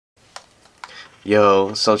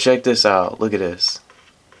Yo, so check this out. Look at this.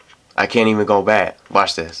 I can't even go back.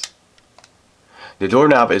 Watch this. The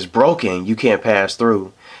doorknob is broken. You can't pass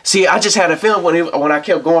through. See, I just had a feeling when I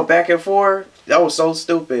kept going back and forth. That was so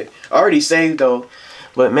stupid. I already saved though.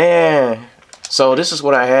 But man, so this is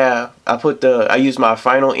what I have. I used my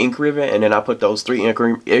final ink ribbon, and then I put those 3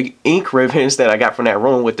 ink ribbons that I got from that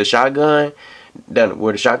room with the shotgun,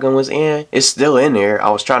 where the shotgun was in. It's still in there. I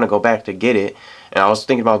was trying to go back to get it, and I was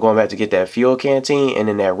thinking about going back to get that fuel canteen and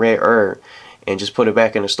then that red herb, and just put it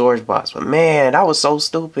back in the storage box. But man, that was so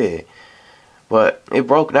stupid. But it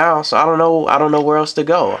broke now, so I don't know. I don't know where else to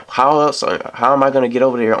go. How am I gonna get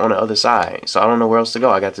over there on the other side? So I don't know where else to go.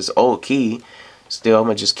 I got this old key. Still, I'm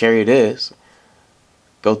gonna just carry this.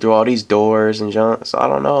 Go through all these doors and junk. So I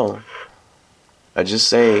don't know. I just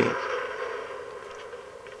say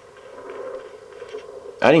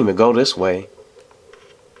I didn't even go this way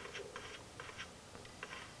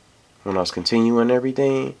when I was continuing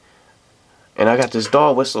everything. And I got this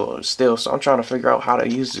dog whistle still, so I'm trying to figure out how to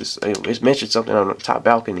use this. It's mentioned something on the top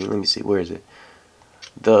balcony. Let me see, where is it?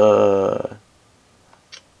 I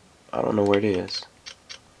don't know where it is.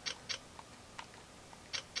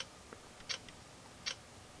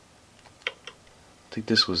 I think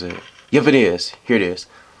this was it. Yep, it is. Here it is.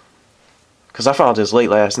 Because I found this late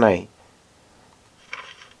last night.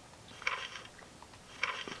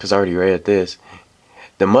 Because I already read this.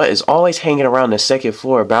 The mutt is always hanging around the second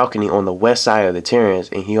floor balcony on the west side of the terrace,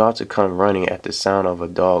 and he ought to come running at the sound of a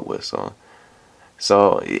dog whistle.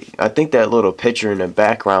 So I think that little picture in the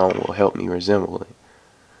background will help me resemble it.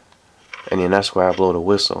 And then that's where I blow the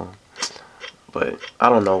whistle. But I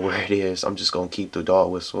don't know where it is. I'm just going to keep the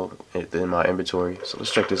dog whistle in my inventory. So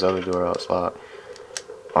let's check this other door out. It's locked.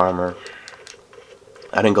 Armor.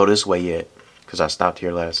 I didn't go this way yet because I stopped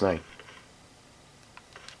here last night.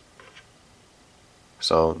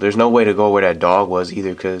 So there's no way to go where that dog was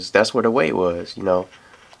either, because that's where the weight was, you know.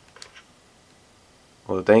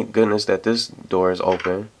 Well, thank goodness that this door is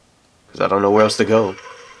open, because I don't know where else to go.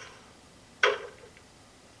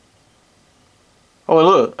 Oh,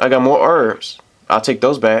 look, I got more herbs. I'll take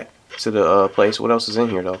those back to the place. What else is in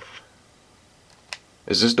here, though?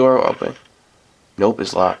 Is this door open? Nope,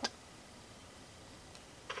 it's locked.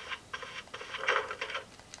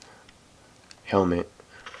 Helmet.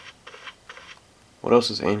 What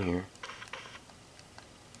else is in here?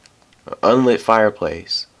 An unlit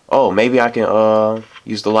fireplace. Oh, maybe I can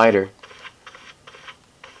use the lighter.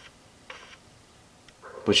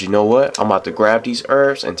 But you know what? I'm about to grab these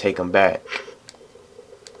herbs and take them back.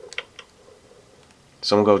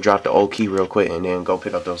 So I'm gonna go drop the old key real quick and then go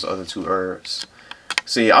pick up those other 2 herbs.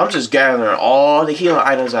 See, I'm just gathering all the healing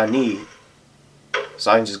items I need,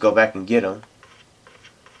 so I can just go back and get them.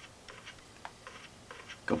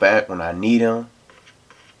 Go back when I need them.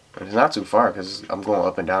 And it's not too far because I'm going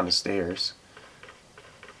up and down the stairs.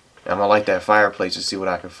 And I'm gonna light that fireplace to see what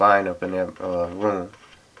I can find up in that room.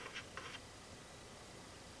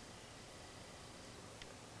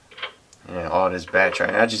 And all this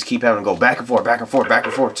backtracking. I just keep having to go back and forth, back and forth, back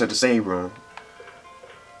and forth to the save room.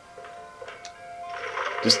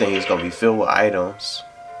 This thing is gonna be filled with items.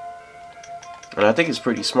 And I think it's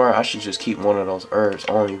pretty smart. I should just keep one of those herbs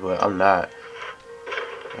only, but I'm not.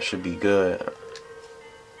 I should be good.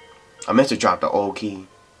 I meant to drop the old key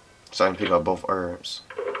so I can pick up both herbs.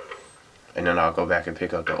 And then I'll go back and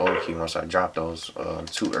pick up the old key once I drop those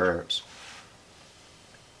 2 herbs.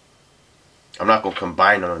 I'm not going to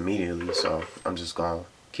combine them immediately, so I'm just going to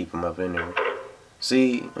keep them up in there.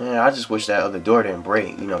 See, man, I just wish that other door didn't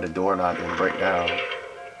break. You know, the doorknob didn't break down.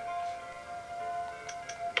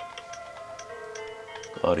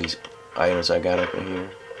 All these items I got up in here.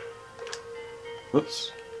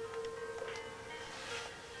 Whoops.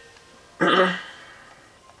 There's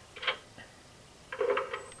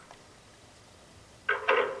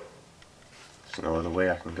no other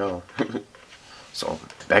way I can go. So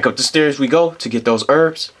back up the stairs we go to get those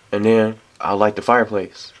herbs, and then I'll light the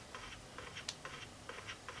fireplace.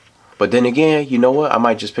 But then again, you know what? I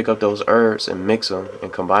might just pick up those herbs and mix them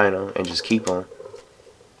and combine them and just keep them.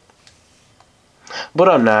 But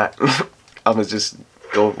I'm not. I'm gonna just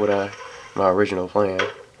go with my original plan.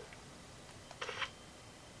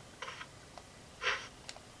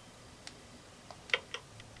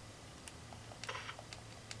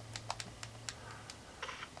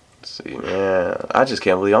 See, man, I just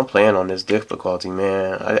can't believe I'm playing on this difficulty,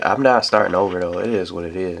 man. I'm not starting over, though. It is what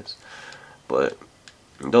it is. But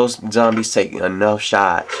those zombies take enough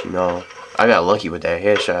shots, you know. I got lucky with that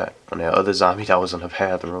headshot on that other zombie that was in the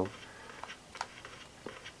bathroom.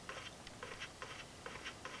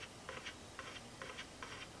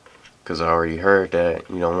 Because I already heard that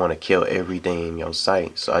you don't want to kill everything in your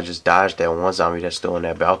sight. So I just dodged that one zombie that's still in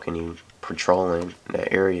that balcony patrolling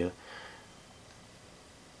that area.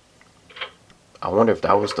 I wonder if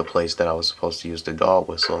that was the place that I was supposed to use the dog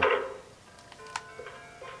whistle.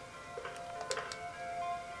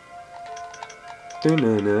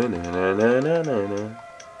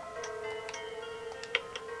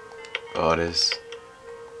 Oh, this.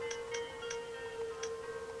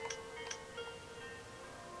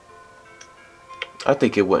 I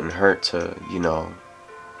think it wouldn't hurt to, you know,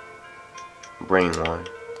 bring one.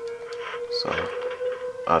 So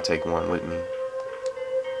I'll take one with me.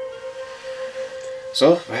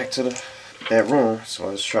 So back to that room. So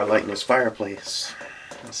let's try lighting this fireplace.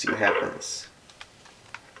 Let's see what happens.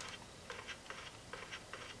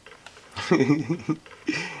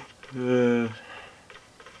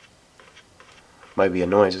 Might be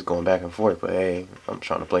annoying just going back and forth, but hey, I'm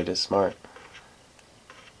trying to play this smart.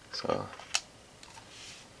 So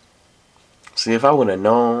see, if I would have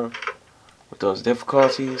known with those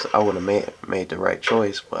difficulties, I would have made the right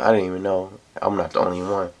choice, but I didn't even know. I'm not the only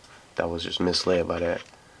one that was just misled by that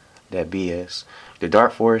BS. The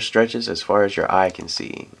dark forest stretches as far as your eye can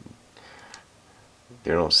see.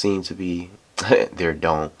 There doesn't seem to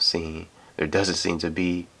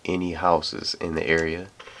be any houses in the area.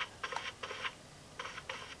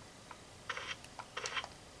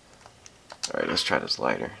 Alright, let's try this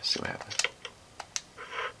lighter, see what happens.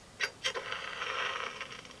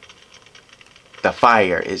 The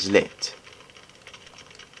fire is lit.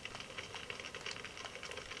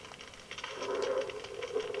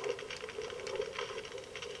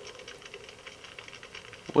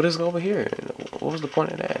 What is over here? What was the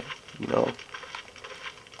point of that? You know?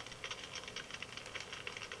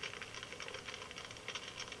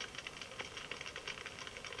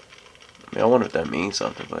 I mean, I wonder if that means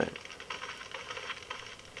something, but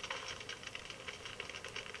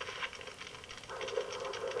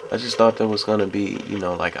I just thought there was gonna be, you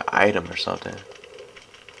know, like an item or something.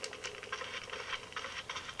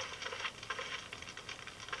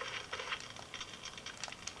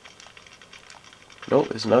 Nope,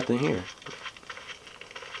 there's nothing here.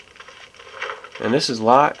 And this is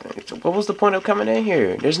locked. What was the point of coming in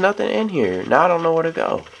here? There's nothing in here. Now I don't know where to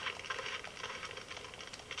go.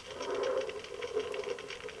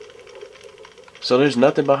 So there's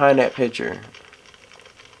nothing behind that picture.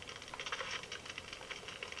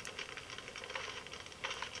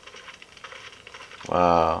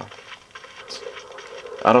 Wow.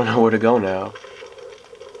 I don't know where to go now.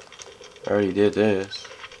 I already did this.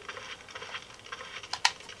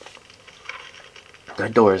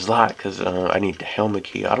 That door is locked because I need the helmet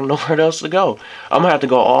key. I don't know where else to go. I'm going to have to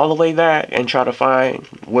go all the way back and try to find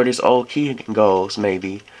where this old key goes,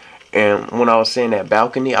 maybe. And when I was saying that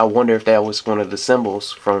balcony, I wonder if that was one of the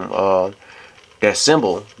symbols from that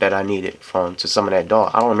symbol that I needed from to some of that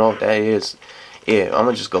dog. I don't know if that is it. I'm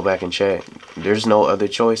going to just go back and check. There's no other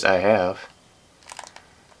choice I have.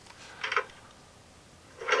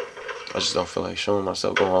 I just don't feel like showing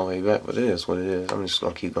myself going all the way back, but it is what it is. I'm just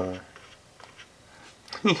going to keep going.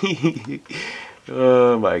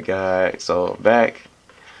 Oh my god. So back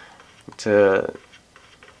to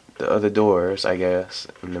the other doors, I guess,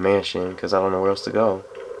 in the mansion, because I don't know where else to go.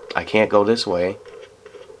 I can't go this way.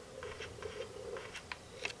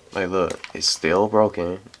 Like, look, it's still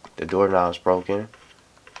broken. The doorknob's broken.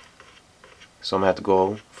 So I'm gonna have to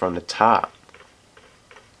go from the top.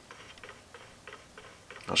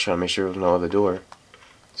 I was trying to make sure there's no other door.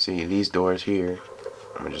 See, these doors here,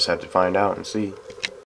 I'm gonna just have to find out and see.